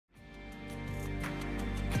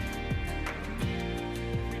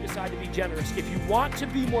decide to be generous. If you want to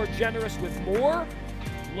be more generous with more,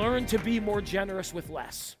 learn to be more generous with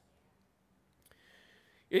less.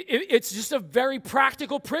 It's just a very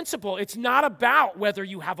practical principle. It's not about whether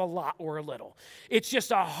you have a lot or a little. It's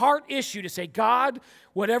just a heart issue to say, God,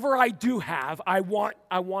 whatever I do have, I want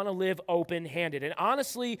to live open-handed. And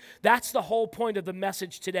honestly, that's the whole point of the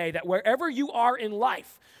message today, that wherever you are in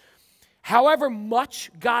life, however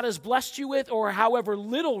much God has blessed you with or however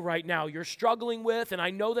little right now you're struggling with, and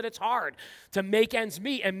I know that it's hard to make ends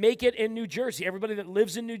meet and make it in New Jersey. Everybody that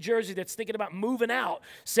lives in New Jersey that's thinking about moving out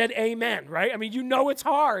said amen, right? I mean, you know it's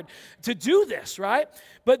hard to do this, right?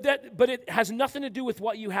 But it has nothing to do with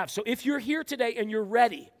what you have. So if you're here today and you're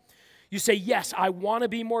ready, you say, yes, I want to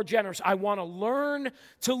be more generous. I want to learn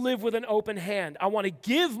to live with an open hand. I want to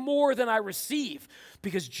give more than I receive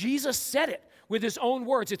because Jesus said it. With his own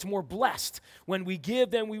words, it's more blessed when we give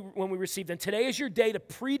than when we receive. And today is your day to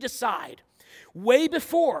pre-decide, way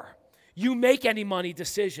before you make any money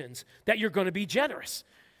decisions, that you're going to be generous.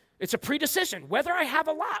 It's a pre-decision. Whether I have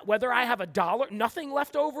a lot, whether I have $1, nothing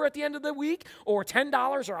left over at the end of the week, or $10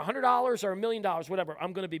 or $100 or $1 million, whatever,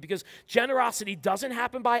 I'm going to be. Because generosity doesn't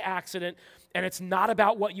happen by accident, and it's not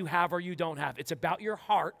about what you have or you don't have. It's about your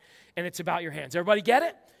heart, and it's about your hands. Everybody get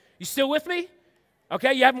it? You still with me?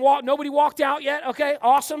 Okay, you haven't nobody walked out yet? Okay,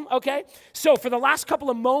 awesome, okay. So for the last couple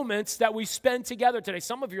of moments that we spend together today,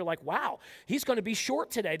 some of you are like, wow, he's going to be short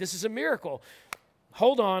today. This is a miracle.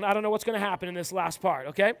 Hold on, I don't know what's going to happen in this last part,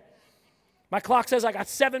 okay? My clock says I got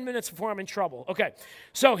 7 minutes before I'm in trouble. Okay,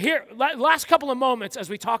 so here, last couple of moments as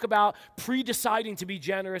we talk about pre-deciding to be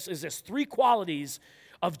generous is this: 3 qualities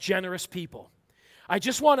of generous people. I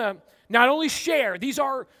just want to not only share,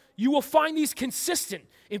 you will find these consistent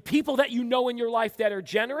in people that you know in your life that are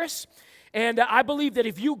generous. And I believe that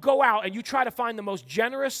if you go out and you try to find the most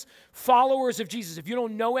generous followers of Jesus, if you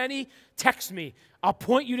don't know any, text me. I'll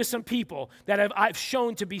point you to some people that I've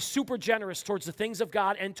shown to be super generous towards the things of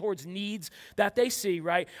God and towards needs that they see,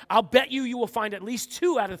 right? I'll bet you will find at least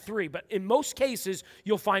 2 out of 3, but in most cases,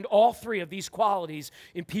 you'll find all 3 of these qualities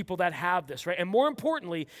in people that have this, right? And more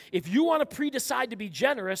importantly, if you want to pre-decide to be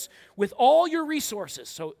generous with all your resources,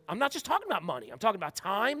 so I'm not just talking about money, I'm talking about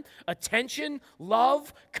time, attention,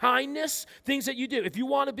 love, kindness, things that you do. If you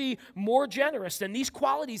want to be more generous, then these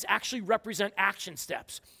qualities actually represent action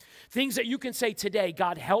steps. Things that you can say today,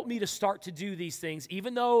 God, help me to start to do these things,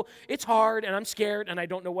 even though it's hard and I'm scared and I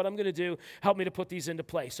don't know what I'm going to do. Help me to put these into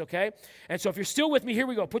place, okay? And so if you're still with me, here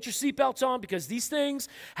we go. Put your seatbelts on because these things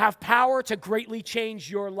have power to greatly change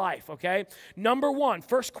your life, okay? Number 1,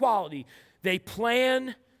 first quality, they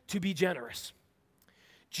plan to be generous.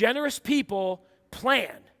 Generous people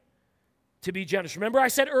plan to be generous. Remember I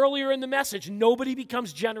said earlier in the message, nobody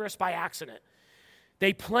becomes generous by accident.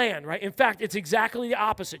 They plan, right? In fact, it's exactly the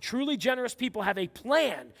opposite. Truly generous people have a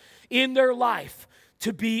plan in their life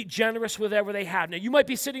to be generous with whatever they have. Now, you might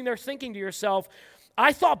be sitting there thinking to yourself,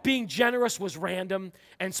 I thought being generous was random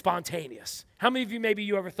and spontaneous. How many of you, maybe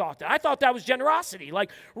you ever thought that? I thought that was generosity,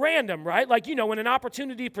 like random, right? Like, when an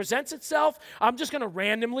opportunity presents itself, I'm just going to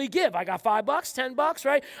randomly give. I got $5, $10,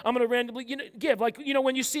 right? I'm going to randomly give. Like,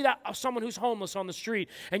 when you see that someone who's homeless on the street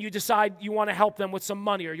and you decide you want to help them with some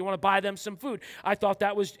money or you want to buy them some food, I thought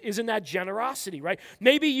isn't that generosity, right?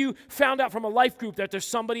 Maybe you found out from a life group that there's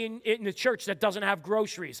somebody in the church that doesn't have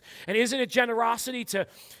groceries. And isn't it generosity to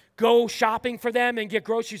go shopping for them and get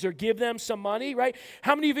groceries or give them some money, right?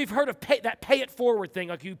 How many of you have heard of that pay it forward thing?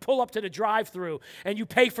 Like you pull up to the drive-thru and you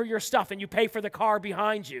pay for your stuff and you pay for the car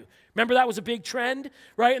behind you. Remember that was a big trend,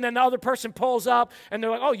 right? And then the other person pulls up and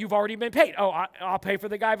they're like, oh, you've already been paid. Oh, I'll pay for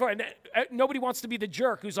the guy. And nobody wants to be the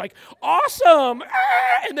jerk who's like, awesome,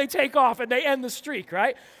 and they take off and they end the streak,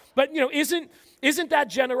 right? But, isn't that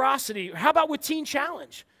generosity? How about with Teen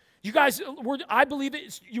Challenge? You guys, I believe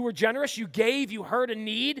you were generous, you gave, you heard a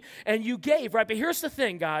need, and you gave, right? But here's the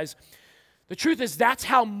thing, guys. The truth is that's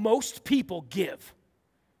how most people give.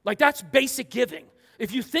 Like that's basic giving.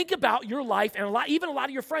 If you think about your life and even a lot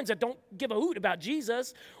of your friends that don't give a hoot about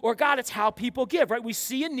Jesus or God, it's how people give, right? We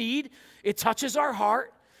see a need, it touches our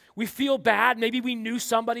heart. We feel bad. Maybe we knew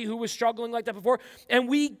somebody who was struggling like that before, and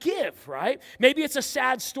we give, right? Maybe it's a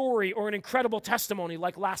sad story or an incredible testimony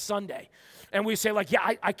like last Sunday. And we say like,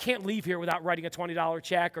 yeah, I can't leave here without writing a $20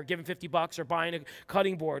 check or giving $50 or buying a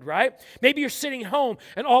cutting board, right? Maybe you're sitting home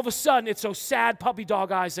and all of a sudden it's those sad puppy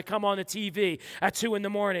dog eyes that come on the TV at 2 in the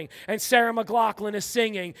morning and Sarah McLachlan is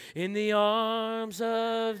singing, "In the arms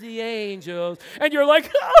of the angels." And you're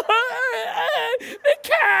like, oh, the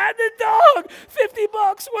cat, the dog,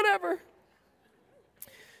 $50, whatever.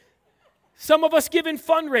 Some of us give in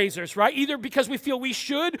fundraisers, right? Either because we feel we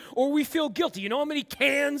should or we feel guilty. You know how many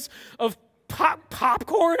cans of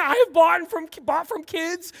Popcorn I have bought from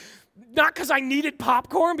kids, not because I needed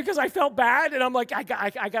popcorn, because I felt bad, and I'm like, I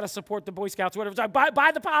got to support the Boy Scouts, whatever. So I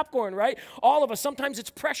buy the popcorn, right? All of us, sometimes it's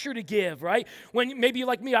pressure to give, right? When maybe you're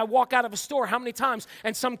like me, I walk out of a store, how many times,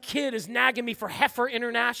 and some kid is nagging me for Heifer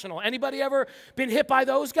International. Anybody ever been hit by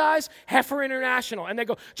those guys? Heifer International. And they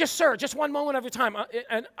go, sir, just one moment of your time.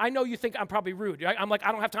 And I know you think I'm probably rude. Right? I'm like,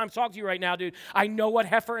 I don't have time to talk to you right now, dude. I know what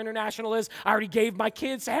Heifer International is. I already gave my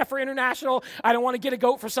kids to Heifer International. I don't want to get a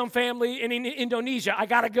goat for some family in Indonesia. I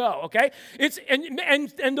got to go. Okay?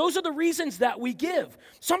 And those are the reasons that we give.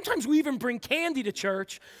 Sometimes we even bring candy to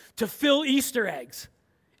church to fill Easter eggs.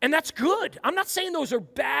 And that's good. I'm not saying those are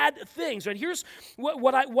bad things. But here's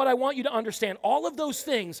what I want you to understand. All of those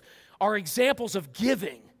things are examples of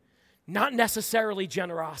giving, not necessarily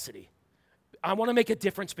generosity. I want to make a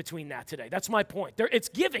difference between that today. That's my point. It's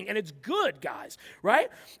giving, and it's good, guys, right?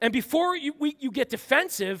 And before you get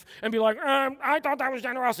defensive and be like, I thought that was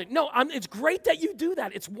generosity. No, it's great that you do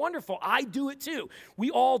that. It's wonderful. I do it too.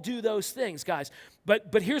 We all do those things, guys.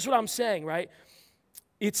 But here's what I'm saying, right?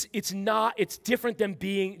 It's different than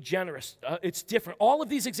being generous. It's different. All of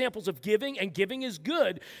these examples of giving, and giving is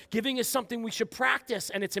good. Giving is something we should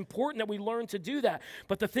practice, and it's important that we learn to do that.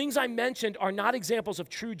 But the things I mentioned are not examples of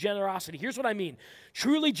true generosity. Here's what I mean.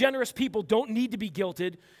 Truly generous people don't need to be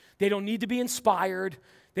guilted. They don't need to be inspired.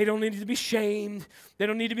 They don't need to be shamed. They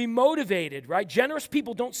don't need to be motivated, right? Generous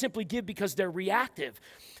people don't simply give because they're reactive.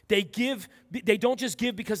 They don't just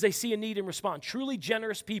give because they see a need and respond. Truly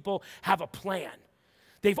generous people have a plan.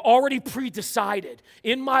 They've already pre-decided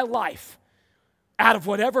in my life, out of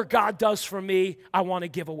whatever God does for me, I want to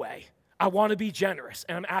give away. I want to be generous,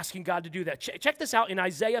 and I'm asking God to do that. Check this out in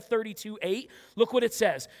Isaiah 32:8. Look what it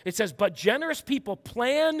says. It says, but generous people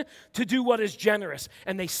plan to do what is generous,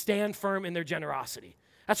 and they stand firm in their generosity.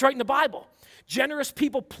 That's right in the Bible. Generous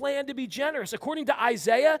people plan to be generous. According to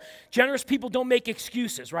Isaiah, generous people don't make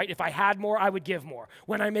excuses, right? If I had more, I would give more.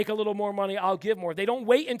 When I make a little more money, I'll give more. They don't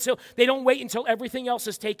wait until everything else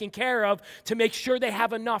is taken care of to make sure they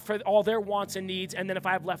have enough for all their wants and needs, and then if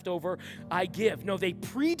I have left over, I give. No, they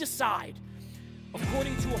pre-decide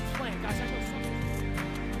according to a plan. Guys, I know